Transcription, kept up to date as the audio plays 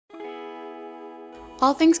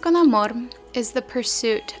All Things con Amor is the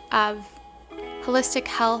pursuit of holistic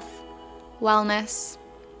health, wellness,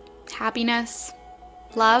 happiness,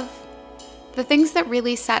 love, the things that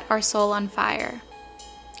really set our soul on fire.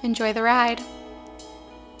 Enjoy the ride.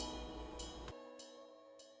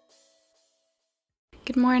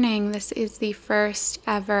 Good morning. This is the first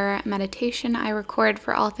ever meditation I record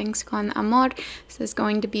for All Things con Amor. This is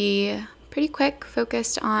going to be pretty quick,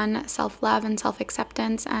 focused on self-love and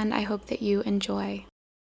self-acceptance, and I hope that you enjoy.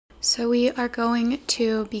 So we are going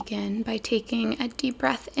to begin by taking a deep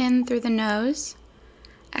breath in through the nose.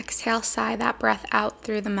 Exhale, sigh that breath out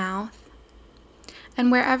through the mouth.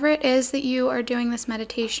 And wherever it is that you are doing this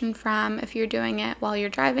meditation from, if you're doing it while you're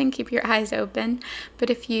driving, keep your eyes open.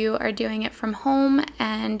 But if you are doing it from home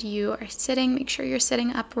and you are sitting, make sure you're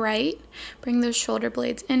sitting upright. Bring those shoulder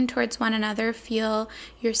blades in towards one another. Feel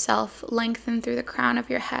yourself lengthen through the crown of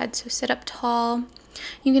your head. So sit up tall.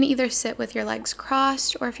 You can either sit with your legs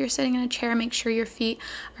crossed, or if you're sitting in a chair, make sure your feet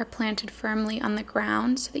are planted firmly on the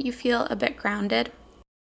ground so that you feel a bit grounded.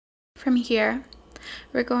 From here,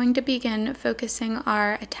 we're going to begin focusing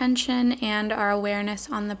our attention and our awareness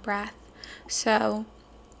on the breath. So,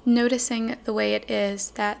 noticing the way it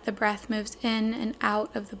is that the breath moves in and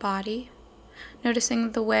out of the body,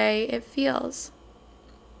 noticing the way it feels,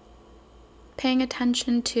 paying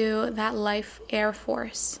attention to that life air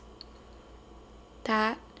force,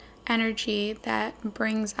 that energy that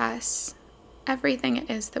brings us everything it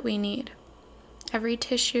is that we need. Every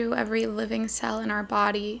tissue, every living cell in our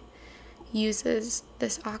body uses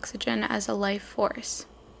this oxygen as a life force.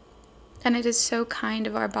 And it is so kind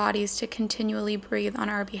of our bodies to continually breathe on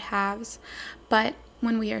our behalves. But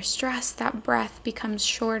when we are stressed, that breath becomes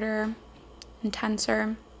shorter,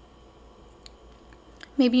 intenser.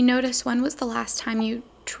 Maybe notice, when was the last time you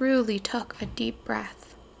truly took a deep breath?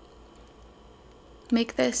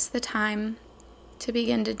 Make this the time to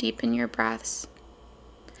begin to deepen your breaths.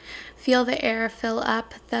 Feel the air fill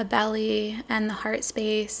up the belly and the heart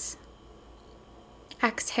space.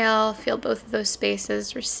 Exhale, feel both of those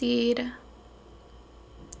spaces recede.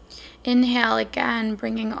 Inhale again,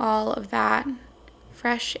 bringing all of that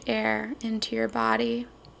fresh air into your body.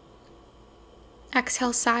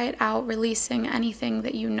 Exhale, sigh it out, releasing anything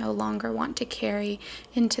that you no longer want to carry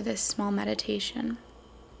into this small meditation.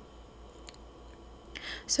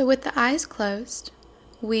 So with the eyes closed,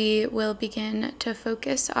 we will begin to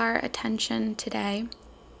focus our attention today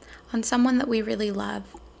on someone that we really love,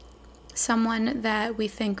 someone that we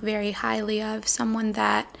think very highly of, someone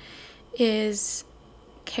that is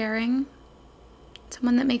caring,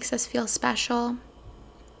 someone that makes us feel special.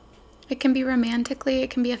 It can be romantically, it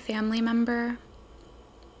can be a family member.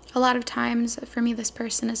 A lot of times, for me, this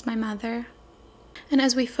person is my mother. And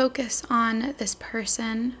as we focus on this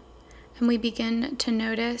person, and we begin to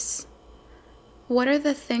notice, what are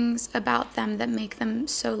the things about them that make them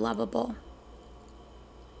so lovable?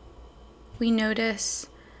 We notice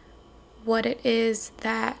what it is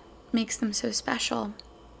that makes them so special.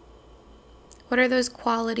 What are those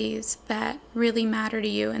qualities that really matter to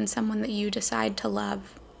you in someone that you decide to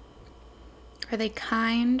love? Are they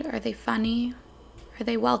kind? Are they funny? Are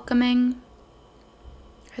they welcoming?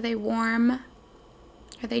 Are they warm?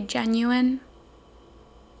 Are they genuine?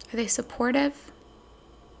 Are they supportive?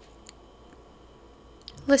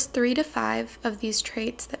 List 3 to 5 of these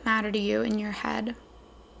traits that matter to you in your head.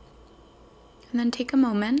 And then take a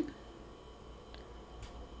moment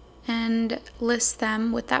and list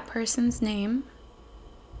them with that person's name.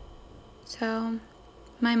 So,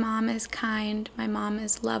 my mom is kind, my mom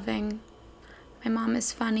is loving, my mom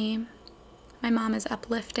is funny, my mom is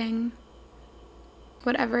uplifting.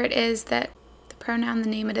 Whatever it is that the pronoun, the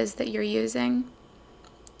name it is that you're using,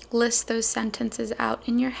 list those sentences out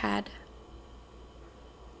in your head.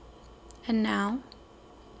 And now,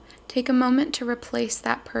 take a moment to replace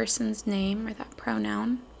that person's name or that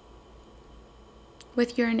pronoun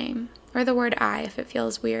with your name, or the word I if it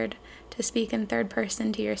feels weird to speak in third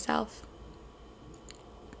person to yourself.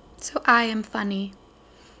 So I am funny,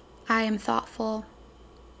 I am thoughtful,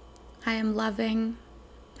 I am loving,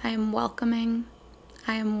 I am welcoming,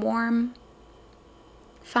 I am warm.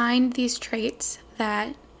 Find these traits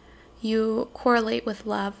that you correlate with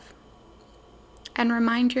love, and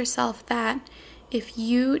remind yourself that if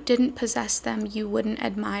you didn't possess them, you wouldn't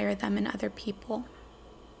admire them in other people.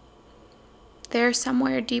 They're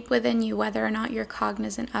somewhere deep within you, whether or not you're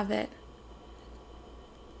cognizant of it.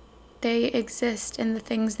 They exist in the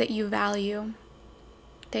things that you value.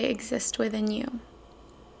 They exist within you.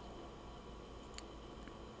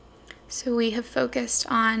 So we have focused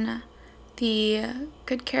on the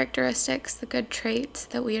good characteristics, the good traits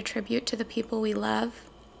that we attribute to the people we love.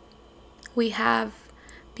 We have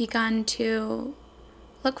begun to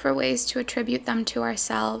look for ways to attribute them to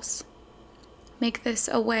ourselves. Make this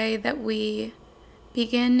a way that we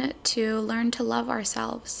begin to learn to love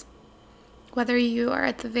ourselves. Whether you are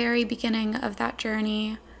at the very beginning of that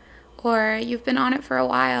journey or you've been on it for a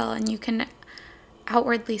while and you can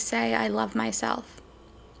outwardly say, I love myself.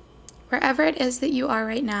 Wherever it is that you are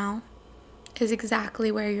right now is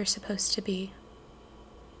exactly where you're supposed to be.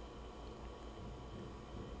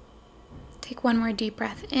 Take one more deep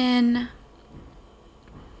breath in.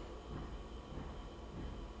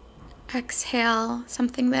 Exhale.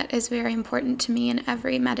 Something that is very important to me in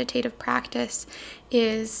every meditative practice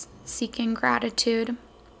is seeking gratitude.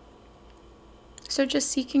 So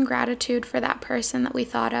just seeking gratitude for that person that we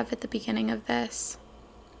thought of at the beginning of this.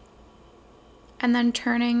 And then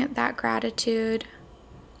turning that gratitude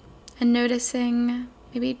and noticing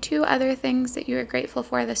maybe 2 other things that you are grateful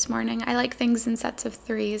for this morning. I like things in sets of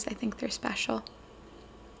 3s. I think they're special.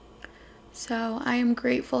 So I am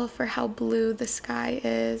grateful for how blue the sky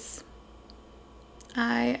is.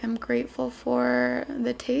 I am grateful for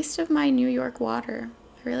the taste of my New York water.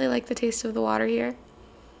 I really like the taste of the water here.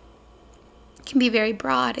 It can be very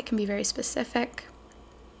broad, it can be very specific.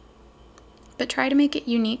 But try to make it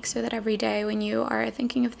unique so that every day when you are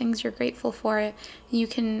thinking of things you're grateful for, you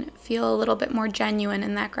can feel a little bit more genuine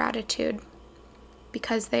in that gratitude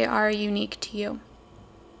because they are unique to you.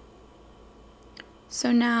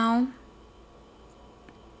 So now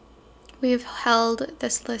we've held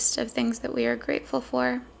this list of things that we are grateful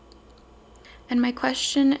for. And my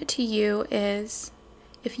question to you is,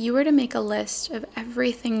 if you were to make a list of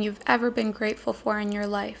everything you've ever been grateful for in your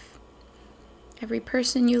life, every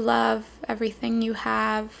person you love, everything you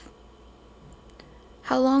have,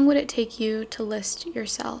 how long would it take you to list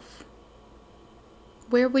yourself?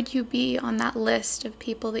 Where would you be on that list of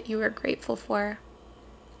people that you are grateful for?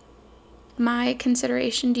 My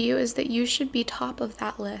consideration to you is that you should be top of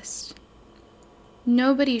that list.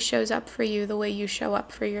 Nobody shows up for you the way you show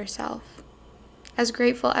up for yourself. As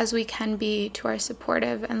grateful as we can be to our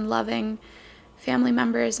supportive and loving family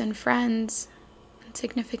members and friends and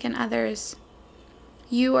significant others,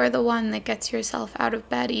 you are the one that gets yourself out of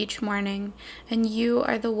bed each morning, and you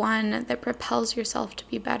are the one that propels yourself to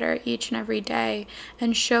be better each and every day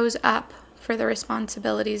and shows up for the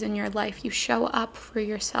responsibilities in your life. You show up for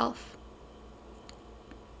yourself.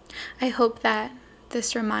 I hope that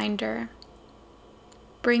this reminder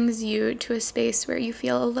brings you to a space where you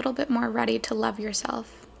feel a little bit more ready to love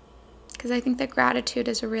yourself. Because I think that gratitude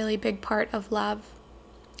is a really big part of love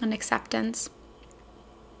and acceptance.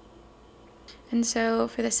 And so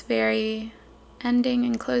for this very ending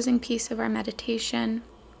and closing piece of our meditation,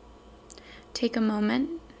 take a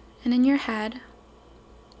moment and in your head,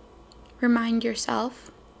 remind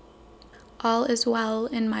yourself, all is well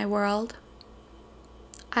in my world.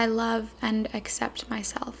 I love and accept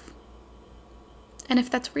myself. And if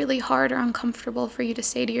that's really hard or uncomfortable for you to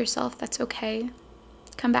say to yourself, that's okay.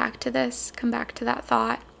 Come back to this, come back to that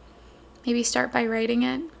thought. Maybe start by writing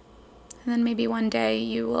it, and then maybe one day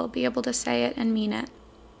you will be able to say it and mean it.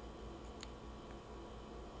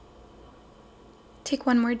 Take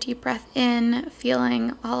one more deep breath in,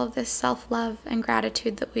 feeling all of this self-love and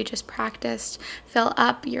gratitude that we just practiced fill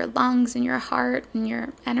up your lungs and your heart and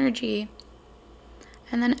your energy.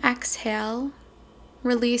 And then exhale.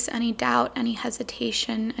 Release any doubt, any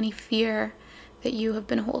hesitation, any fear that you have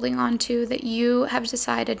been holding on to, that you have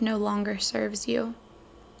decided no longer serves you,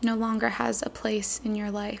 no longer has a place in your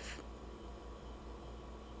life.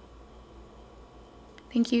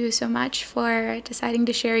 Thank you so much for deciding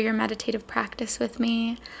to share your meditative practice with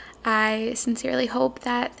me. I sincerely hope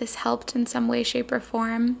that this helped in some way, shape, or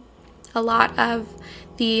form. A lot of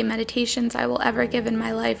the meditations I will ever give in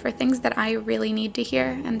my life are things that I really need to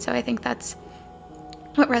hear, and so I think that's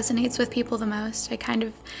what resonates with people the most. I kind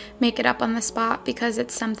of make it up on the spot because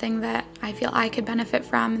it's something that I feel I could benefit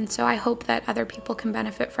from, and so I hope that other people can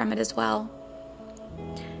benefit from it as well.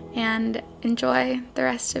 And enjoy the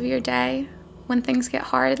rest of your day. When things get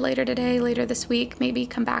hard later today, later this week, maybe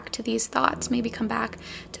come back to these thoughts, maybe come back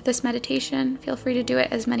to this meditation. Feel free to do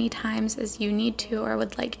it as many times as you need to or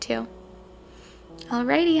would like to.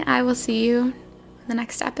 Alrighty, I will see you in the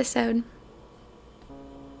next episode.